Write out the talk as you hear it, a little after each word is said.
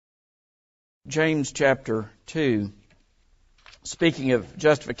James chapter 2, speaking of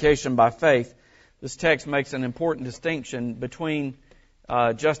justification by faith, this text makes an important distinction between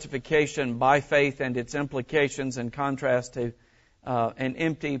justification by faith and its implications in contrast to an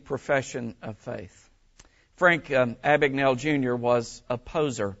empty profession of faith. Frank Abagnale Jr. was a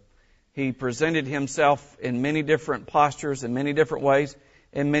poser. He presented himself in many different postures, in many different ways,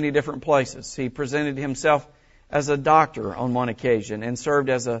 in many different places. He presented himself as a doctor on one occasion and served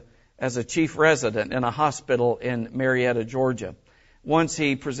as a chief resident in a hospital in Marietta, Georgia. Once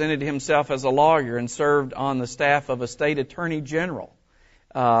he presented himself as a lawyer and served on the staff of a state attorney general,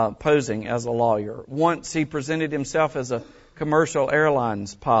 posing as a lawyer. Once he presented himself as a commercial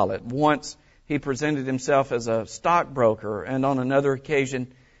airlines pilot. Once he presented himself as a stockbroker, and on another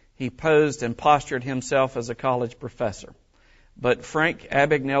occasion he posed and postured himself as a college professor. But Frank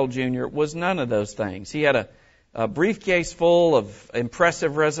Abagnale Jr. was none of those things. He had a briefcase full of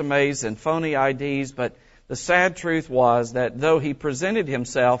impressive resumes and phony IDs, but the sad truth was that though he presented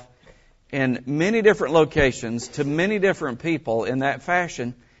himself in many different locations to many different people in that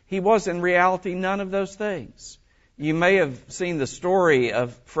fashion, he was in reality none of those things. You may have seen the story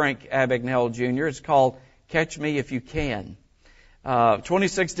of Frank Abagnale Jr. It's called Catch Me If You Can.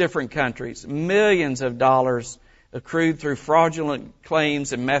 26 different countries, millions of dollars accrued through fraudulent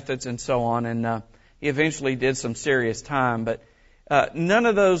claims and methods and so on, and he eventually did some serious time, but none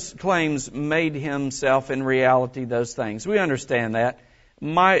of those claims made himself in reality those things. We understand that.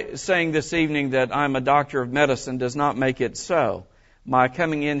 My saying this evening that I'm a doctor of medicine does not make it so. My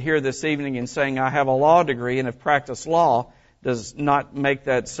coming in here this evening and saying I have a law degree and have practiced law does not make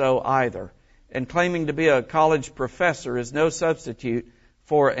that so either. And claiming to be a college professor is no substitute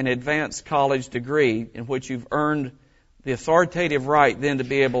for an advanced college degree in which you've earned the authoritative right then to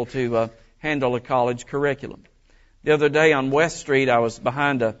be able to handle a college curriculum. The other day on West Street, I was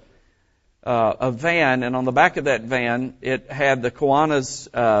behind a van, and on the back of that van, it had the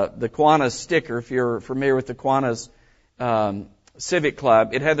Kiwanis sticker. If you're familiar with the Kiwanis Civic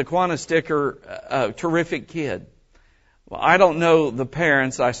Club, it had the Kiwanis sticker, terrific kid. Well, I don't know the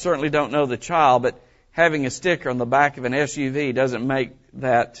parents. I certainly don't know the child, but having a sticker on the back of an SUV doesn't make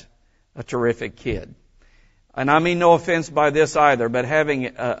that a terrific kid. And I mean no offense by this either, but having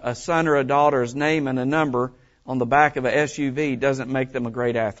a son or a daughter's name and a number on the back of a SUV doesn't make them a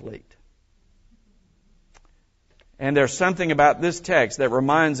great athlete. And there's something about this text that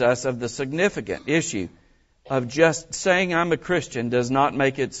reminds us of the significant issue of just saying I'm a Christian does not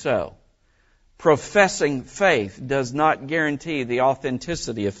make it so. Professing faith does not guarantee the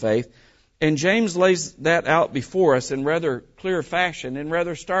authenticity of faith. And James lays that out before us in rather clear fashion, in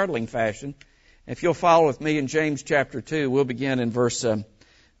rather startling fashion. If you'll follow with me in James chapter 2, we'll begin in verse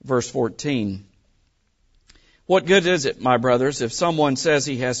 14. What good is it, my brothers, if someone says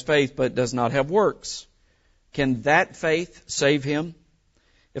he has faith but does not have works? Can that faith save him?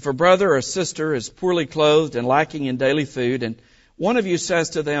 If a brother or sister is poorly clothed and lacking in daily food, and one of you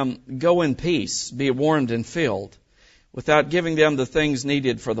says to them, go in peace, be warmed and filled, without giving them the things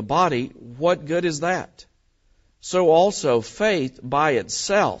needed for the body, what good is that? So also faith by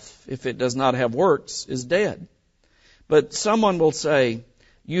itself, if it does not have works, is dead. But someone will say,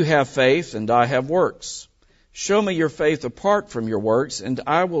 you have faith and I have works. Show me your faith apart from your works, and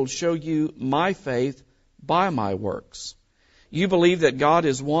I will show you my faith by my works. You believe that God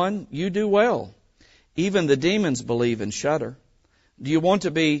is one? You do well. Even the demons believe and shudder. Do you want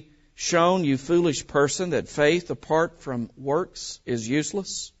to be shown, you foolish person, that faith apart from works is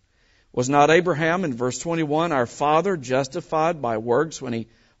useless? Was not Abraham, in verse 21, our father justified by works when he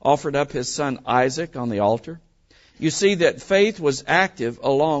offered up his son Isaac on the altar? You see that faith was active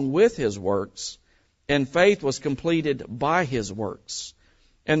along with his works, and faith was completed by his works.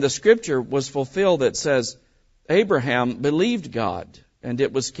 And the scripture was fulfilled that says, Abraham believed God, and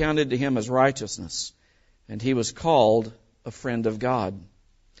it was counted to him as righteousness, and he was called a friend of God.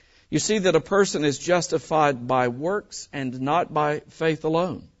 You see that a person is justified by works and not by faith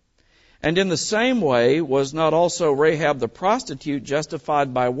alone. And in the same way was not also Rahab the prostitute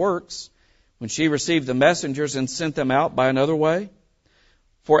justified by works when she received the messengers and sent them out by another way?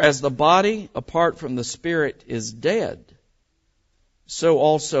 For as the body apart from the spirit is dead, so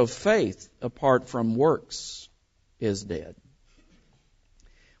also faith apart from works is dead.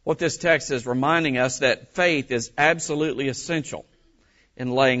 What this text is reminding us that faith is absolutely essential in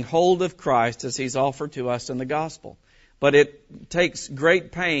laying hold of Christ as He's offered to us in the gospel. But it takes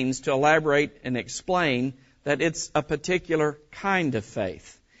great pains to elaborate and explain that it's a particular kind of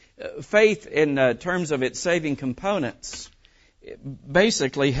faith. Faith, in terms of its saving components,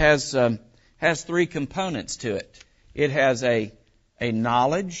 basically has three components to it. It has a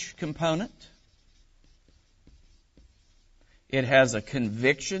knowledge component, It has a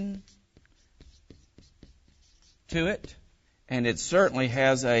conviction to it, and it certainly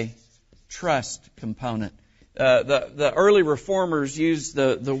has a trust component. The early reformers used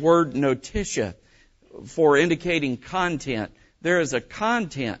the word notitia for indicating content. There is a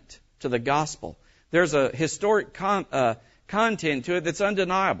content to the gospel. There's a historic content to it that's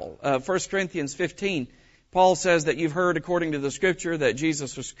undeniable. 1 Corinthians 15, Paul says that you've heard according to the Scripture that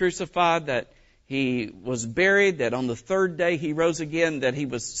Jesus was crucified, that He was buried, that on the third day He rose again, that He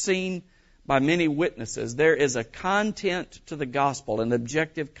was seen by many witnesses. There is a content to the gospel, an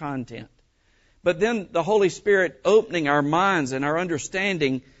objective content. But then the Holy Spirit opening our minds and our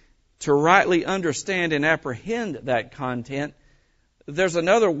understanding to rightly understand and apprehend that content, there's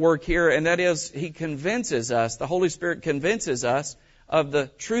another work here, and that is He convinces us, the Holy Spirit convinces us of the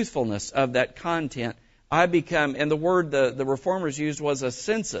truthfulness of that content. I become, and the word the reformers used was a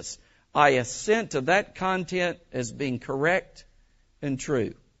census. I assent to that content as being correct and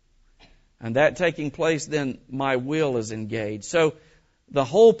true. And that taking place, then my will is engaged. So the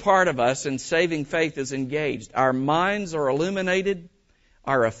whole part of us in saving faith is engaged. Our minds are illuminated.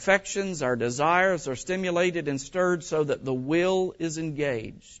 Our affections, our desires are stimulated and stirred so that the will is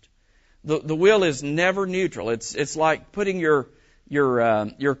engaged. The will is never neutral. It's like putting your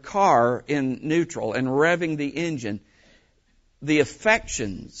car in neutral and revving the engine. The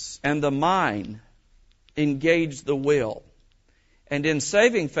affections and the mind engage the will. And in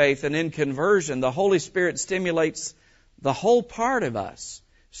saving faith and in conversion, the Holy Spirit stimulates the whole part of us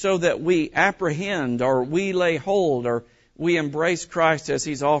so that we apprehend or we lay hold or we embrace Christ as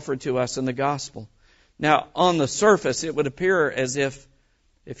He's offered to us in the gospel. Now, on the surface, it would appear as if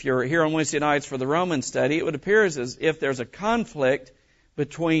you're here on Wednesday nights for the Roman study, it would appear as if there's a conflict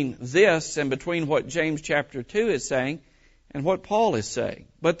between this and between what James chapter 2 is saying and what Paul is saying.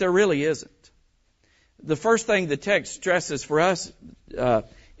 But there really isn't. The first thing the text stresses for us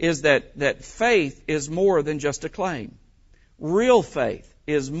is that faith is more than just a claim. Real faith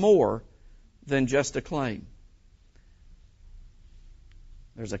is more than just a claim.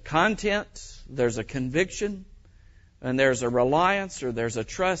 There's a content, there's a conviction, and there's a reliance or there's a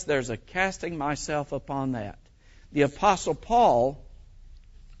trust, there's a casting myself upon that. The Apostle Paul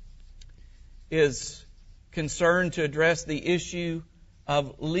is concerned to address the issue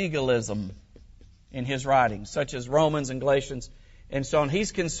of legalism in his writings, such as Romans and Galatians and so on.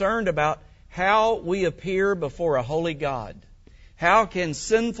 He's concerned about how we appear before a holy God. How can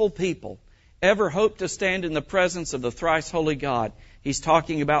sinful people ever hope to stand in the presence of the thrice holy God? He's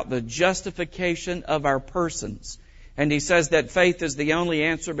talking about the justification of our persons. And he says that faith is the only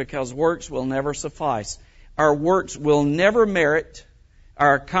answer because works will never suffice. Our works will never merit.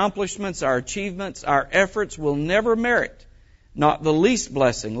 Our accomplishments, our achievements, our efforts will never merit not the least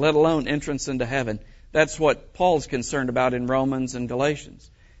blessing, let alone entrance into heaven. That's what Paul's concerned about in Romans and Galatians.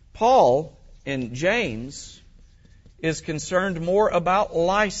 Paul, in James, is concerned more about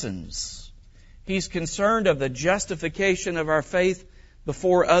license. He's concerned of the justification of our faith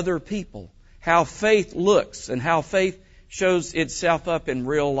before other people, how faith looks and how faith shows itself up in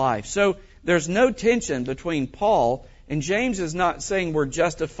real life. So there's no tension between Paul, and James is not saying we're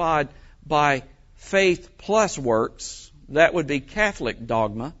justified by faith plus works. That would be Catholic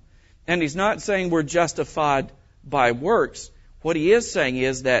dogma. And he's not saying we're justified by works. What he is saying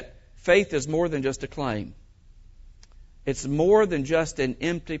is that faith is more than just a claim. It's more than just an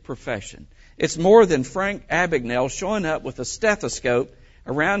empty profession. It's more than Frank Abagnale showing up with a stethoscope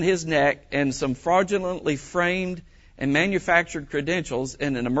around his neck and some fraudulently framed and manufactured credentials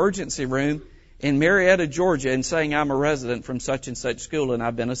in an emergency room in Marietta, Georgia, and saying, I'm a resident from such and such school and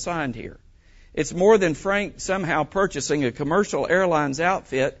I've been assigned here. It's more than Frank somehow purchasing a commercial airlines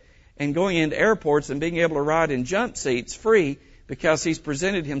outfit and going into airports and being able to ride in jump seats free because he's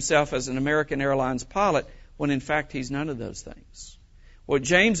presented himself as an American Airlines pilot when in fact he's none of those things. What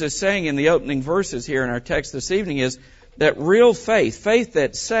James is saying in the opening verses here in our text this evening is that real faith, faith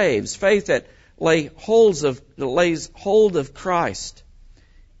that saves, faith that lays hold of Christ,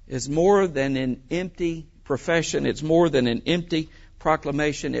 is more than an empty profession. It's more than an empty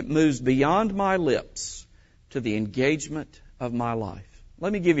proclamation. It moves beyond my lips to the engagement of my life.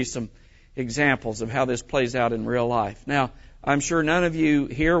 Let me give you some examples of how this plays out in real life. Now, I'm sure none of you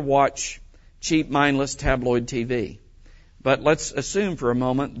here watch cheap, mindless tabloid TV. But let's assume for a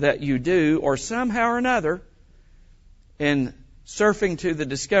moment that you do, or somehow or another, in surfing to the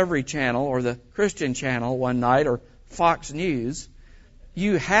Discovery Channel or the Christian Channel one night or Fox News,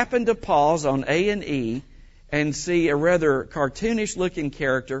 you happen to pause on A&E and see a rather cartoonish-looking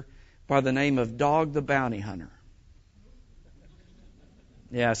character by the name of Dog the Bounty Hunter.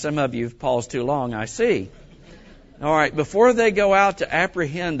 Yeah, some of you have paused too long, I see. All right, before they go out to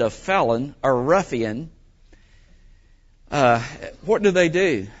apprehend a felon, a ruffian, what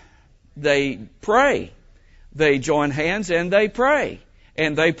do? They pray. They join hands and they pray.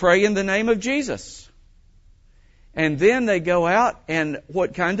 And they pray in the name of Jesus. And then they go out, and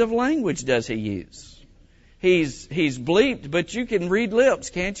what kind of language does he use? He's bleeped, but you can read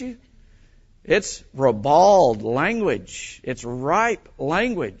lips, can't you? It's ribald language. It's ripe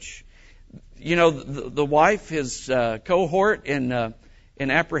language. You know, the wife, his cohort in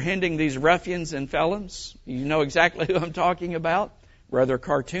apprehending these ruffians and felons. You know exactly who I'm talking about. Rather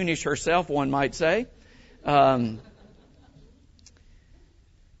cartoonish herself, one might say.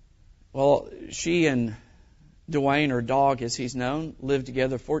 Well, she and Dwayne, or Dog as he's known, lived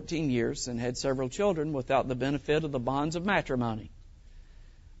together 14 years and had several children without the benefit of the bonds of matrimony.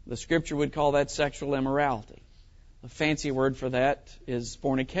 The Scripture would call that sexual immorality. A fancy word for that is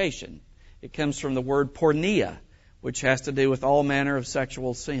fornication. It comes from the word porneia, which has to do with all manner of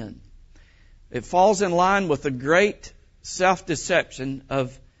sexual sin. It falls in line with the great self-deception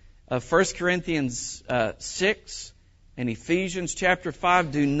of 1 Corinthians 6 and Ephesians chapter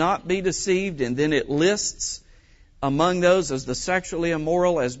 5. Do not be deceived. And then it lists among those as the sexually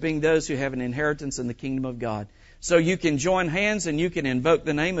immoral as being those who have an inheritance in the kingdom of God. So you can join hands and you can invoke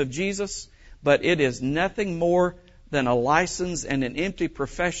the name of Jesus, but it is nothing more than a license and an empty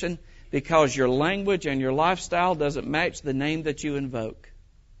profession, because your language and your lifestyle doesn't match the name that you invoke.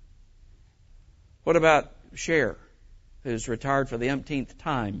 What about Cher, who's retired for the umpteenth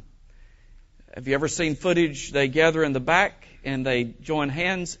time? Have you ever seen footage? They gather in the back and they join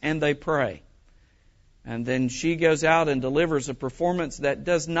hands and they pray. And then she goes out and delivers a performance that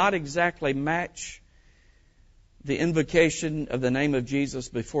does not exactly match the invocation of the name of Jesus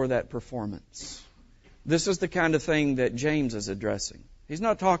before that performance. This is the kind of thing that James is addressing. He's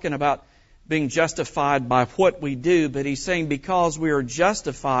not talking about being justified by what we do, but he's saying because we are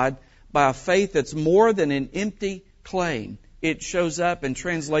justified by a faith that's more than an empty claim, it shows up and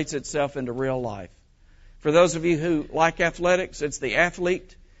translates itself into real life. For those of you who like athletics, it's the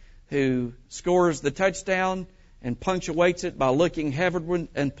athlete who scores the touchdown and punctuates it by looking heavenward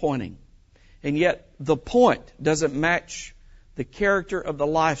and pointing. And yet the point doesn't match the character of the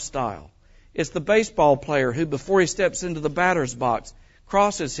lifestyle. It's the baseball player who, before he steps into the batter's box,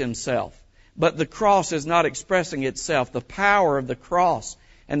 crosses himself. But the cross is not expressing itself. The power of the cross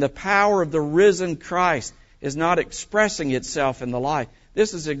and the power of the risen Christ is not expressing itself in the life.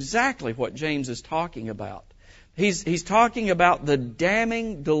 This is exactly what James is talking about. He's talking about the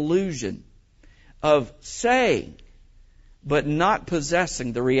damning delusion of saying but not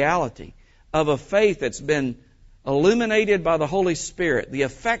possessing the reality of a faith that's been illuminated by the Holy Spirit. The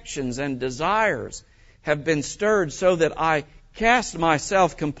affections and desires have been stirred so that I cast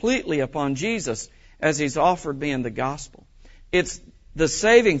myself completely upon Jesus as He's offered me in the gospel. It's the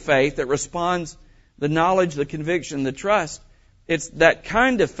saving faith that responds, the knowledge, the conviction, the trust. It's that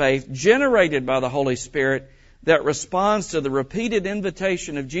kind of faith generated by the Holy Spirit that responds to the repeated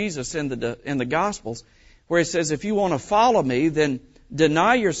invitation of Jesus in the Gospels, where He says, if you want to follow me, then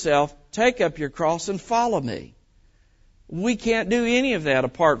deny yourself, take up your cross, and follow me. We can't do any of that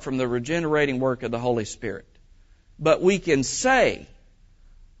apart from the regenerating work of the Holy Spirit. But we can say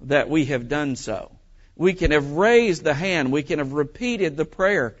that we have done so. We can have raised the hand. We can have repeated the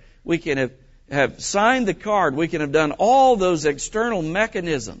prayer. We can have signed the card. We can have done all those external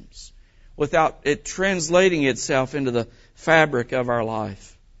mechanisms without it translating itself into the fabric of our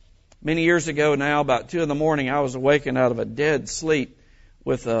life. Many years ago now, about 2 a.m, I was awakened out of a dead sleep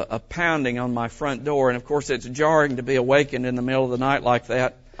with a pounding on my front door. And of course, it's jarring to be awakened in the middle of the night like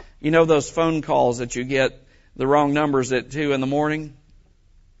that. You know those phone calls that you get, the wrong numbers at 2 a.m?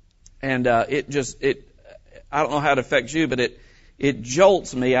 And I don't know how it affects you, but it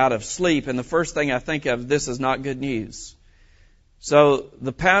jolts me out of sleep. And the first thing I think of, this is not good news. So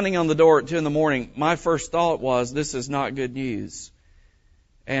the pounding on the door at 2 a.m, my first thought was, this is not good news.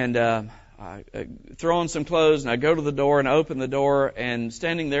 And I throw on some clothes and I go to the door and I open the door, and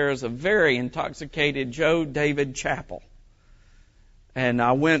standing there is a very intoxicated Joe David Chappell. And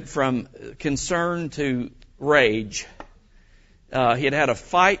I went from concern to rage. He had had a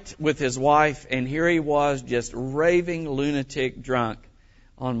fight with his wife, and here he was, just raving lunatic drunk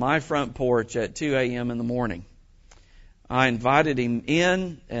on my front porch at 2 a.m. in the morning. I invited him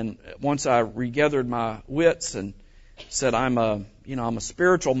in, and once I regathered my wits and said, I'm a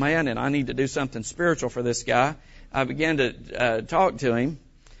spiritual man and I need to do something spiritual for this guy, I began to talk to him.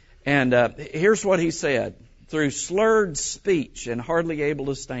 And here's what he said. Through slurred speech and hardly able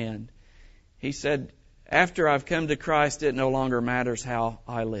to stand, he said, after I've come to Christ, it no longer matters how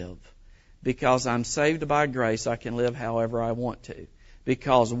I live. Because I'm saved by grace, I can live however I want to.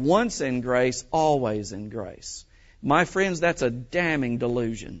 Because once in grace, always in grace. My friends, that's a damning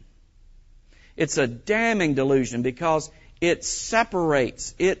delusion. It's a damning delusion because it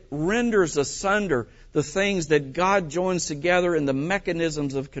separates, it renders asunder the things that God joins together in the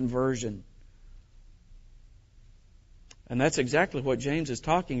mechanisms of conversion. And that's exactly what James is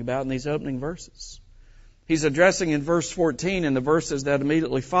talking about in these opening verses. He's addressing in verse 14 and the verses that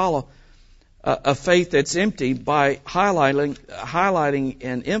immediately follow a faith that's empty by highlighting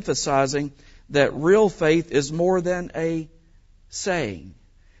and emphasizing that real faith is more than a saying.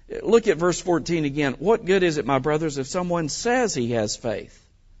 Look at verse 14 again. What good is it, my brothers, if someone says he has faith,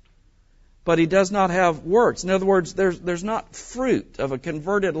 but he does not have works? In other words, there's not fruit of a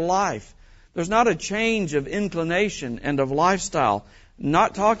converted life. There's not a change of inclination and of lifestyle.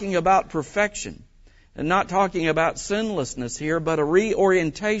 Not talking about perfection and not talking about sinlessness here, but a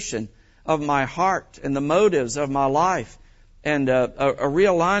reorientation of my heart and the motives of my life and a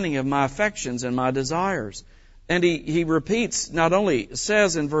realigning of my affections and my desires. And he repeats, not only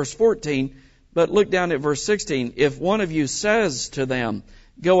says in verse 14, but look down at verse 16. If one of you says to them,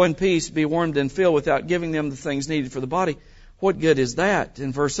 go in peace, be warmed and filled, without giving them the things needed for the body, what good is that?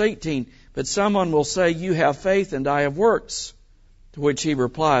 In verse 18, but someone will say, you have faith and I have works. To which he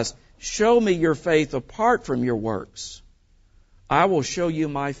replies, show me your faith apart from your works. I will show you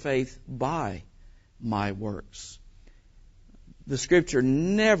my faith by my works. The Scripture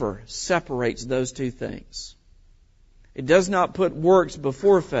never separates those two things. It does not put works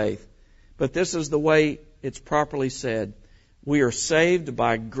before faith, but this is the way it's properly said. We are saved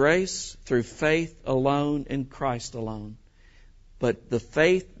by grace through faith alone in Christ alone. But the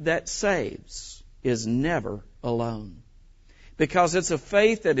faith that saves is never alone. Because it's a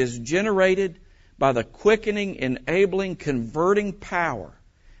faith that is generated by the quickening, enabling, converting power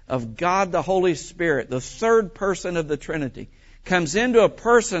of God the Holy Spirit, the third person of the Trinity, comes into a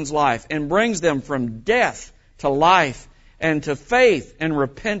person's life and brings them from death to life and to faith and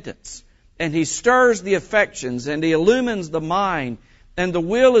repentance. And He stirs the affections and He illumines the mind and the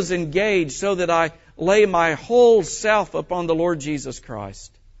will is engaged so that I lay my whole self upon the Lord Jesus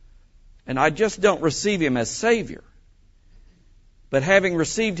Christ. And I just don't receive Him as Savior. But having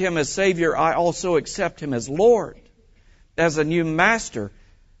received Him as Savior, I also accept Him as Lord, as a new Master,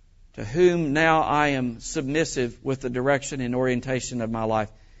 to whom now I am submissive with the direction and orientation of my life.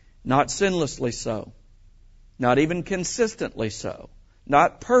 Not sinlessly so, not even consistently so,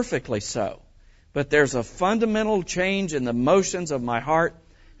 not perfectly so, but there's a fundamental change in the motions of my heart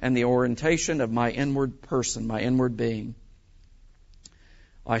and the orientation of my inward person, my inward being.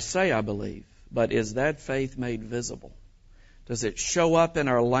 I say I believe, but is that faith made visible? Does it show up in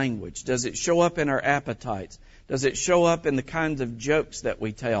our language? Does it show up in our appetites? Does it show up in the kinds of jokes that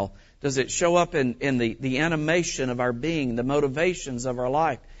we tell? Does it show up in the animation of our being, the motivations of our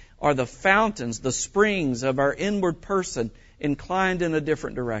life? Are the fountains, the springs of our inward person inclined in a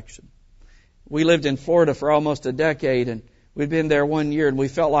different direction? We lived in Florida for almost a decade, and we'd been there 1 year, and we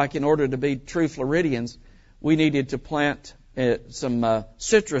felt like in order to be true Floridians, we needed to plant some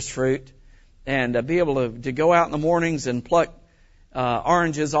citrus fruit and be able to go out in the mornings and pluck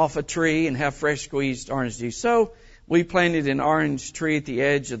oranges off a tree and have fresh squeezed orange juice. So we planted an orange tree at the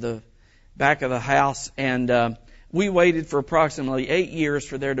edge of the back of the house, and we waited for approximately 8 years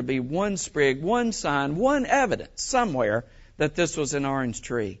for there to be one sprig, one sign, one evidence somewhere that this was an orange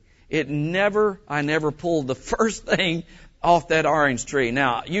tree. I never pulled the first thing off that orange tree.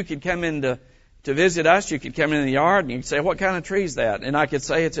 Now, you could come in to visit us, you could come in the yard and you could say, what kind of tree is that? And I could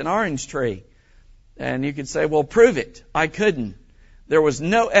say, it's an orange tree. And you could say, well, prove it. I couldn't. There was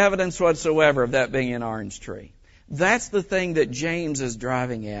no evidence whatsoever of that being an orange tree. That's the thing that James is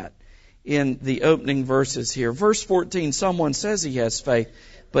driving at in the opening verses here. Verse 14, someone says he has faith,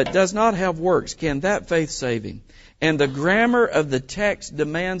 but does not have works. Can that faith save him? And the grammar of the text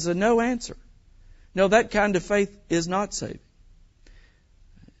demands a no answer. No, that kind of faith is not saving.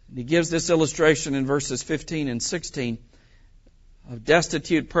 He gives this illustration in verses 15 and 16. A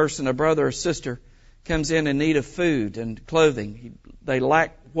destitute person, a brother or sister, comes in need of food and clothing. They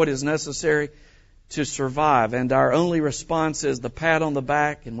lack what is necessary to survive. And our only response is the pat on the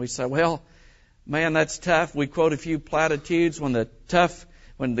back. And we say, well, man, that's tough. We quote a few platitudes. When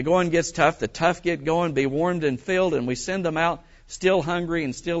the going gets tough, the tough get going, be warmed and filled. And we send them out still hungry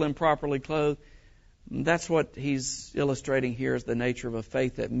and still improperly clothed. And that's what he's illustrating here is the nature of a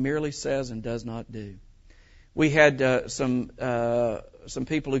faith that merely says and does not do. We had some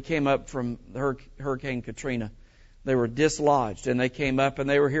people who came up from Hurricane Katrina. They were dislodged, and they came up, and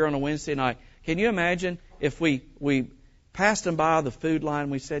they were here on a Wednesday night. Can you imagine if we passed them by the food line?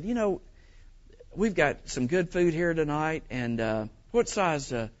 We said, we've got some good food here tonight, and what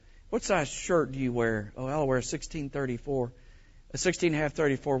size shirt do you wear? Oh, I'll wear a 1634, a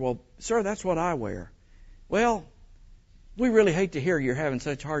 16.5-34. Well, sir, that's what I wear. Well, we really hate to hear you're having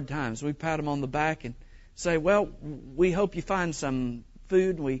such hard times. We pat them on the back and say, well, we hope you find some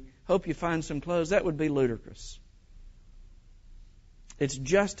food, and we hope you find some clothes. That would be ludicrous. It's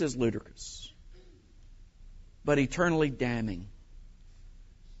just as ludicrous, but eternally damning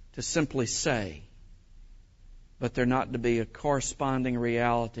to simply say, but there not to be a corresponding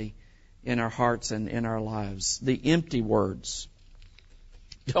reality in our hearts and in our lives. The empty words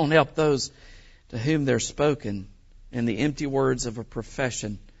don't help those to whom they're spoken, and the empty words of a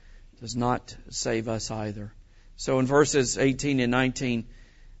profession does not save us either. So in verses 18 and 19,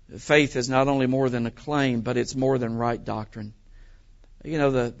 faith is not only more than a claim, but it's more than right doctrine. You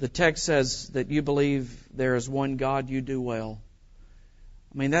know, the text says that you believe there is one God, you do well.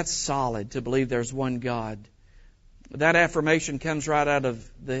 I mean, that's solid, to believe there's one God. That affirmation comes right out of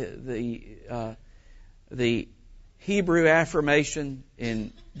the Hebrew affirmation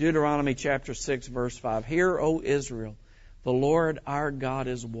in Deuteronomy chapter 6, verse 5. Hear, O Israel, the Lord our God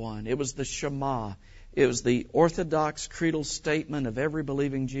is one. It was the Shema. It was the orthodox creedal statement of every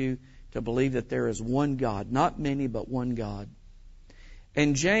believing Jew to believe that there is one God. Not many, but one God.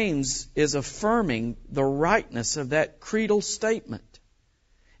 And James is affirming the rightness of that creedal statement.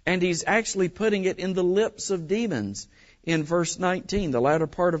 And he's actually putting it in the lips of demons in verse 19, the latter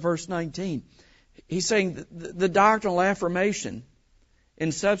part of verse 19. He's saying the doctrinal affirmation,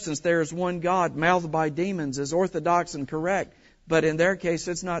 in substance, there is one God, mouthed by demons, is orthodox and correct, but in their case,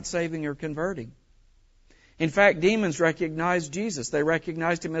 it's not saving or converting. In fact, demons recognized Jesus. They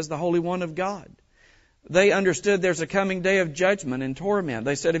recognized Him as the Holy One of God. They understood there's a coming day of judgment and torment.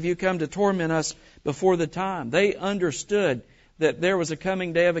 They said, have you come to torment us before the time? They understood that there was a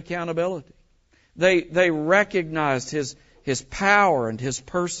coming day of accountability. They recognized His power and His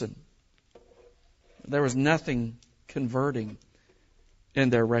person. There was nothing converting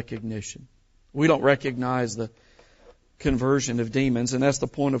in their recognition. We don't recognize the conversion of demons, and that's the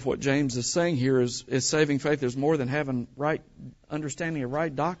point of what James is saying here is saving faith is more than having right understanding of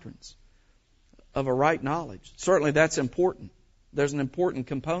right doctrines, of a right knowledge. Certainly that's important. There's an important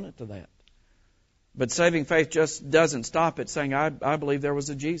component to that. But saving faith just doesn't stop at saying, I believe there was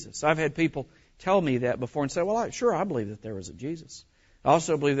a Jesus. I've had people tell me that before and say, well, I believe that there was a Jesus. I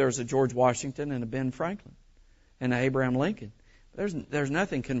also believe there was a George Washington and a Ben Franklin and a Abraham Lincoln. There's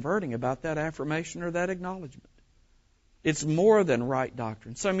nothing converting about that affirmation or that acknowledgement. It's more than right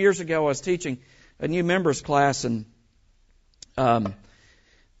doctrine. Some years ago I was teaching a new members class, and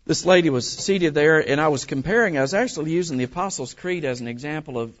this lady was seated there, and I was actually using the Apostles' Creed as an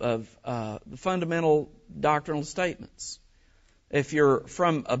example of the fundamental doctrinal statements. If you're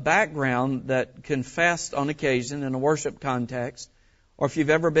from a background that confessed on occasion in a worship context, or if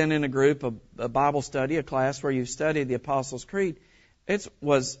you've ever been in a group, a Bible study, a class where you've studied the Apostles' Creed, it's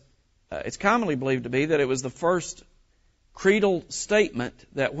commonly believed to be that it was the first creedal statement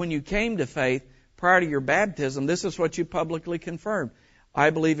that when you came to faith prior to your baptism, this is what you publicly confirmed. I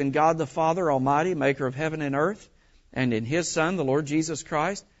believe in God the Father Almighty, maker of heaven and earth, and in His Son, the Lord Jesus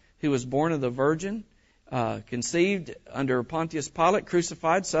Christ, who was born of the Virgin, conceived under Pontius Pilate,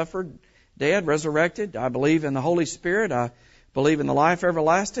 crucified, suffered, dead, resurrected. I believe in the Holy Spirit. I believe in the life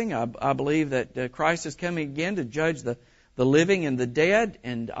everlasting. I believe that Christ is coming again to judge the living and the dead,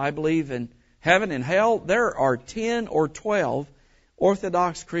 and I believe in heaven and hell. There are 10 or 12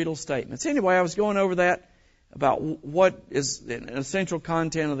 orthodox creedal statements. Anyway, I was going over that about what is an essential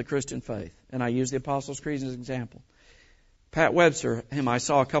content of the Christian faith, and I used the Apostles' Creed as an example. Pat Webster, whom I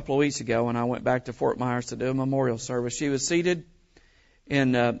saw a couple of weeks ago when I went back to Fort Myers to do a memorial service, she was seated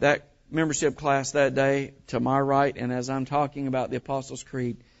in that membership class that day to my right, and as I'm talking about the Apostles'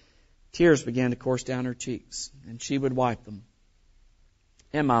 Creed, tears began to course down her cheeks, and she would wipe them.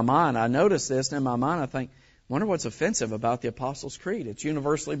 In my mind, I noticed this, and in my mind I think, wonder what's offensive about the Apostles' Creed. It's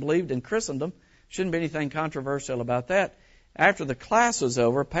universally believed in Christendom. Shouldn't be anything controversial about that. After the class was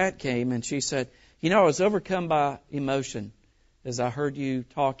over, Pat came and she said, I was overcome by emotion as I heard you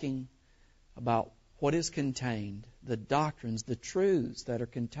talking about what is contained, the doctrines, the truths that are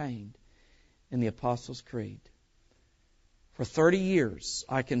contained in the Apostles' Creed. For 30 years,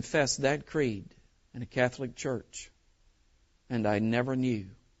 I confessed that creed in a Catholic church, and I never knew,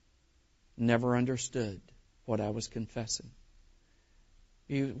 never understood what I was confessing.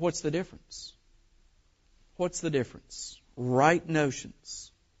 What's the difference? What's the difference? Right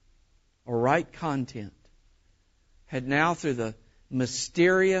notions or right content had now, through the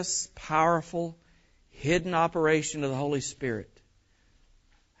mysterious, powerful, hidden operation of the Holy Spirit,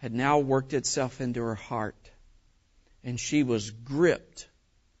 had now worked itself into her heart. And she was gripped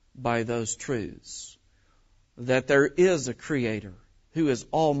by those truths. That there is a Creator who is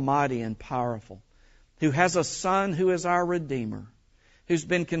almighty and powerful, who has a Son who is our Redeemer, who's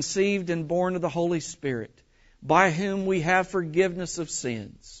been conceived and born of the Holy Spirit, by whom we have forgiveness of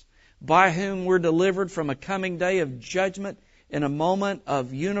sins, by whom we're delivered from a coming day of judgment in a moment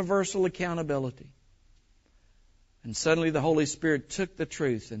of universal accountability. And suddenly the Holy Spirit took the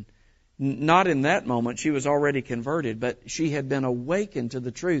truth, and not in that moment, she was already converted, but she had been awakened to the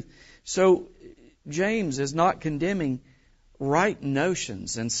truth. So James is not condemning right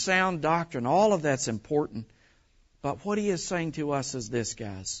notions and sound doctrine. All of that's important. But what he is saying to us is this,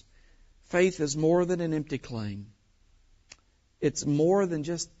 guys. Faith is more than an empty claim. It's more than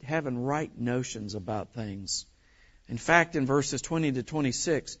just having right notions about things. In fact, in verses 20 to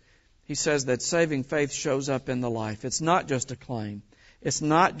 26, he says that saving faith shows up in the life. It's not just a claim. It's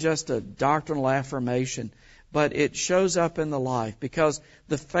not just a doctrinal affirmation, but it shows up in the life, because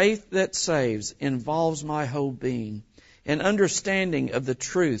the faith that saves involves my whole being. An understanding of the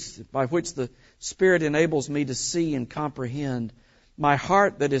truth by which the Spirit enables me to see and comprehend, my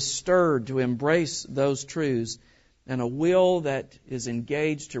heart that is stirred to embrace those truths, and a will that is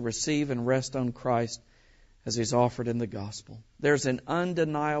engaged to receive and rest on Christ as He's offered in the gospel. There's an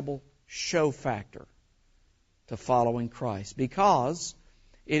undeniable show factor to following Christ, because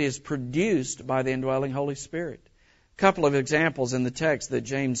it is produced by the indwelling Holy Spirit. A couple of examples in the text that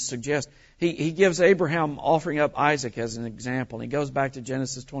James suggests. He gives Abraham offering up Isaac as an example. He goes back to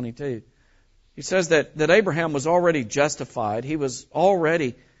Genesis 22. He says that Abraham was already justified. He was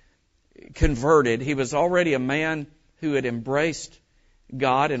already converted. He was already a man who had embraced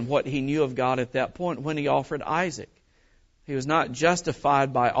God and what he knew of God at that point when he offered Isaac. He was not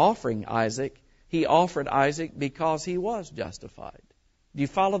justified by offering Isaac. He offered Isaac because he was justified. Do you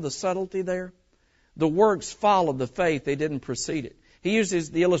follow the subtlety there? The works followed the faith. They didn't precede it. He uses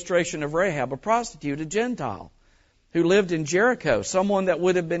the illustration of Rahab, a prostitute, a Gentile, who lived in Jericho, someone that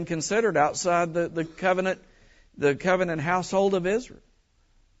would have been considered outside the covenant household of Israel.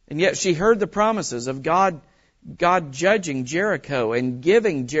 And yet she heard the promises of God judging Jericho and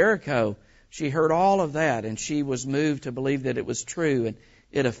giving Jericho. She heard all of that, and she was moved to believe that it was true, and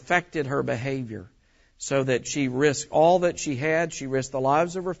it affected her behavior, so that she risked all that she had. She risked the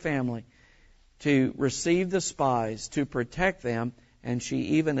lives of her family to receive the spies, to protect them, and she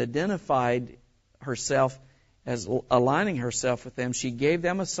even identified herself as aligning herself with them. She gave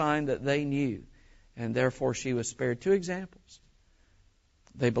them a sign that they knew, and therefore she was spared. Two examples.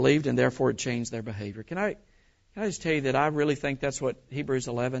 They believed, and therefore it changed their behavior. Can I just tell you that I really think that's what Hebrews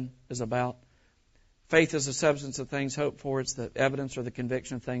 11 is about? Faith is the substance of things hoped for. It's the evidence or the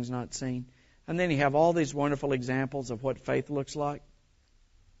conviction of things not seen. And then you have all these wonderful examples of what faith looks like.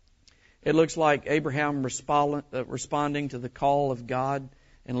 It looks like Abraham responding to the call of God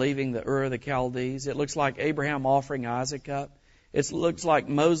and leaving the Ur of the Chaldees. It looks like Abraham offering Isaac up. It looks like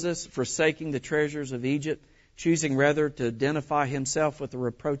Moses forsaking the treasures of Egypt, choosing rather to identify himself with the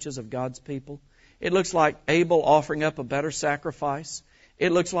reproaches of God's people. It looks like Abel offering up a better sacrifice.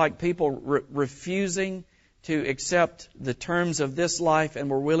 It looks like people refusing to accept the terms of this life and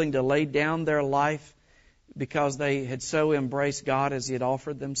were willing to lay down their life because they had so embraced God as He had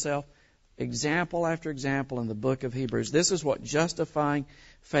offered themselves. Example after example in the book of Hebrews. This is what justifying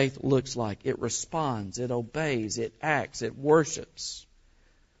faith looks like. It responds, it obeys, it acts, it worships.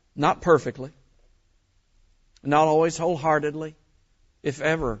 Not perfectly, not always wholeheartedly, if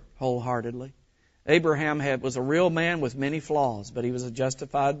ever wholeheartedly. Abraham was a real man with many flaws, but he was a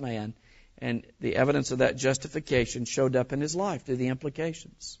justified man, and the evidence of that justification showed up in his life through the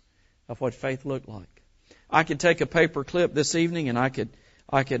implications of what faith looked like. I could take a paper clip this evening, and I could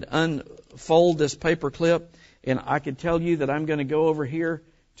unfold this paper clip, and I could tell you that I'm going to go over here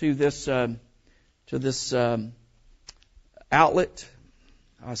to this outlet.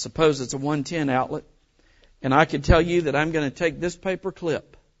 I suppose it's a 110 outlet, and I could tell you that I'm going to take this paper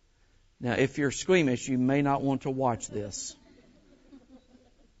clip. Now, if you're squeamish, you may not want to watch this.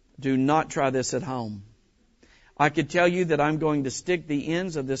 Do not try this at home. I could tell you that I'm going to stick the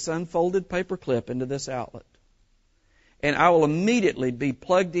ends of this unfolded paper clip into this outlet. And I will immediately be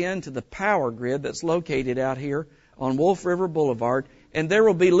plugged into the power grid that's located out here on Wolf River Boulevard. And there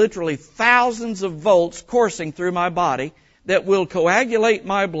will be literally thousands of volts coursing through my body that will coagulate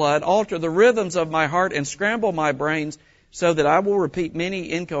my blood, alter the rhythms of my heart, and scramble my brains so that I will repeat many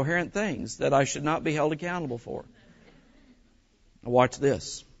incoherent things that I should not be held accountable for. Now watch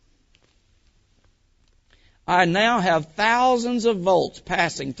this. I now have thousands of volts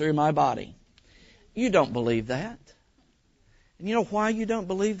passing through my body. You don't believe that. And you know why you don't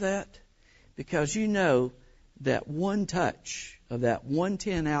believe that? Because you know that one touch of that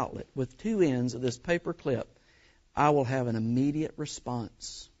 110 outlet with two ends of this paper clip, I will have an immediate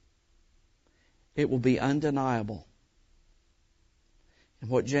response. It will be undeniable. And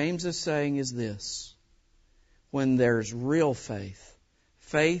what James is saying is this: when there's real faith,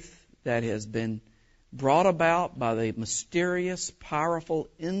 faith that has been brought about by the mysterious, powerful,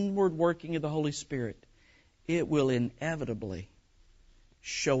 inward working of the Holy Spirit, it will inevitably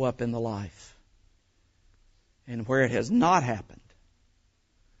show up in the life. And where it has not happened,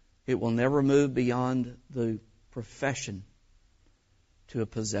 it will never move beyond the profession to a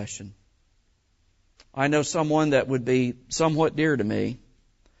possession. I know someone that would be somewhat dear to me,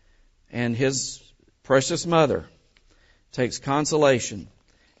 and his precious mother takes consolation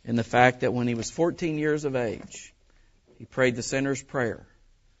in the fact that when he was 14 years of age, he prayed the sinner's prayer,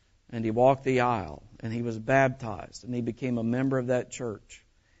 and he walked the aisle, and he was baptized, and he became a member of that church.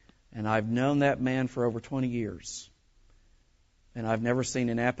 And I've known that man for over 20 years. And I've never seen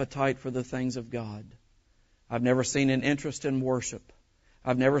an appetite for the things of God. I've never seen an interest in worship.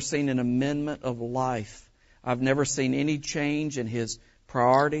 I've never seen an amendment of life. I've never seen any change in his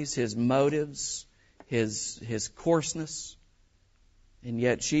priorities, his motives, his coarseness. And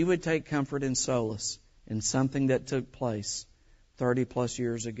yet she would take comfort and solace in something that took place 30 plus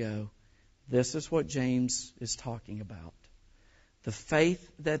years ago. This is what James is talking about. The faith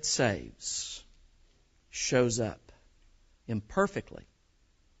that saves shows up imperfectly,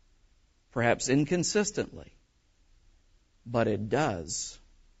 perhaps inconsistently, but it does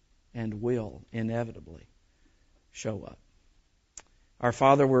and will inevitably show up. Our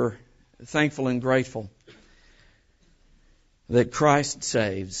Father, we're thankful and grateful that Christ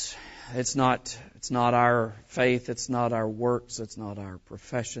saves. It's not our faith, it's not our works, it's not our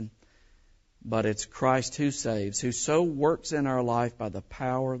profession, but it's Christ who saves, who so works in our life by the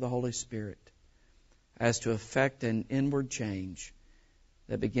power of the Holy Spirit as to effect an inward change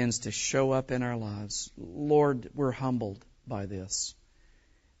that begins to show up in our lives. Lord, we're humbled by this.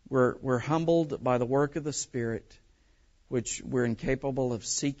 We're humbled by the work of the Spirit, which we're incapable of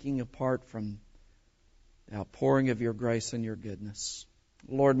seeking apart from the outpouring of your grace and your goodness.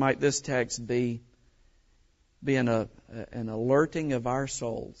 Lord, might this text be an alerting of our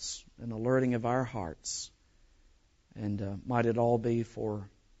souls, an alerting of our hearts, and might it all be for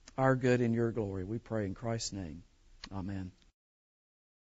our good and your glory. We pray in Christ's name. Amen.